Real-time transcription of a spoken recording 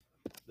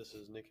This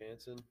is Nick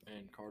Hansen,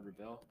 and Carter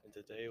Bell. and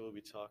today we'll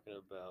be talking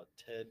about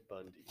Ted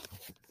Bundy.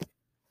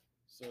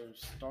 So,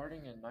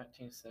 starting in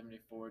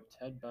 1974,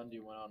 Ted Bundy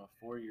went on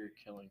a 4-year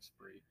killing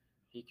spree.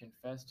 He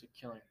confessed to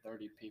killing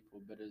 30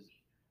 people, but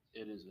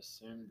it is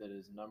assumed that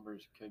his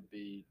numbers could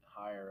be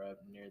higher up,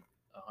 near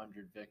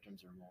 100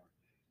 victims or more.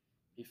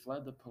 He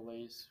fled the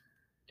police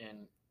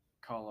in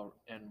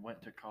and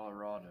went to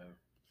Colorado,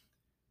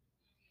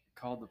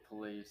 called the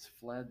police,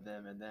 fled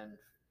them, and then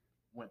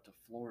went to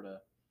Florida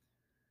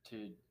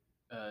to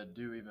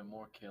do even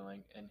more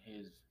killing. And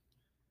he's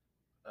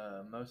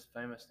most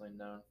famously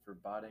known for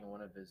biting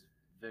one of his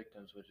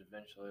victims, which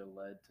eventually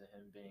led to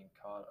him being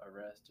caught,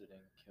 arrested,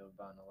 and killed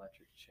by an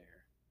electric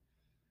chair.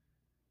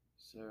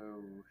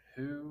 So,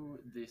 who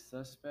the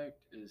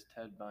suspect is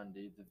Ted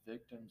Bundy. The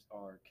victims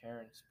are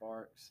Karen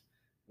Sparks,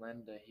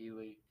 Linda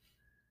Healy,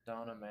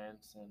 Donna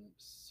Manson,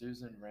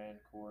 Susan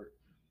Rancourt,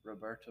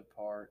 Roberta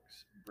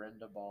Parks,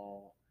 Brenda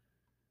Ball,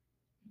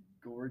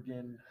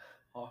 Gorgon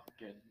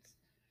Hawkins,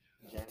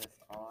 Janice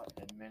Ott,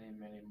 and many,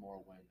 many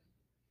more women.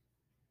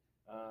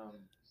 Um,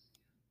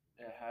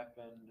 it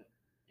happened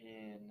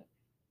in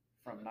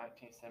from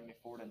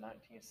 1974 to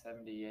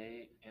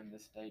 1978 in the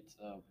states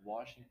of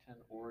Washington,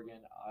 Oregon,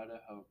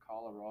 Idaho,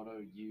 Colorado,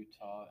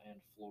 Utah, and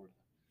Florida.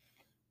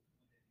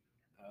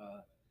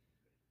 Uh,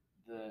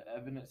 the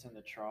evidence in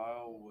the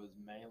trial was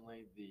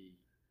mainly the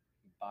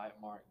bite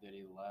mark that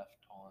he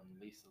left on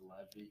Lisa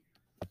Levy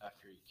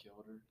after he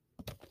killed her.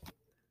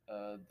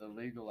 The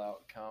legal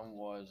outcome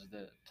was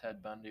that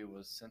Ted Bundy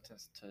was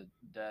sentenced to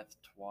death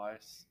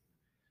twice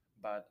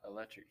by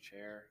electric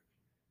chair.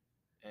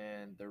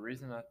 And the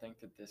reason I think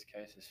that this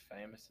case is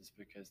famous is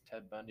because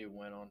Ted Bundy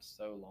went on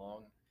so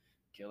long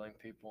killing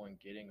people and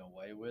getting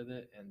away with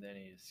it, and then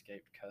he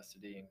escaped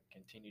custody and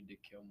continued to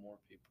kill more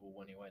people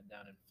when he went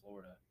down in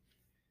Florida.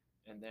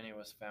 And then he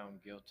was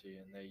found guilty,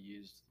 and they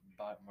used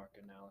bite mark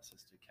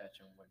analysis to catch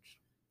him, which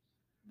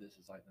this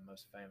is like the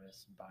most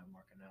famous bite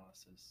mark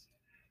analysis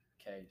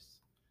case.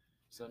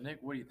 So, Nick,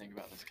 what do you think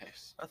about this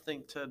case? I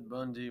think Ted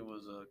Bundy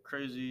was a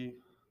crazy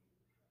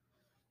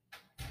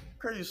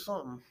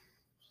something.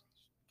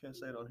 Can't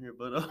say it on here,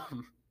 but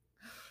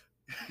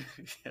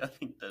yeah, I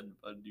think Ted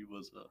Bundy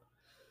was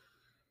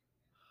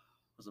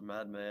a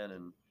madman,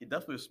 and he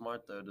definitely was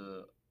smart though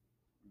to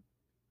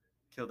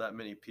kill that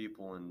many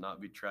people and not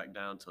be tracked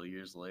down until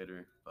years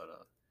later. But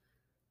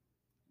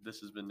this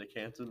has been Nick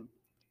Hansen.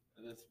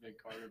 This has been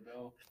Carter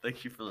Bell.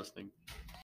 Thank you for listening.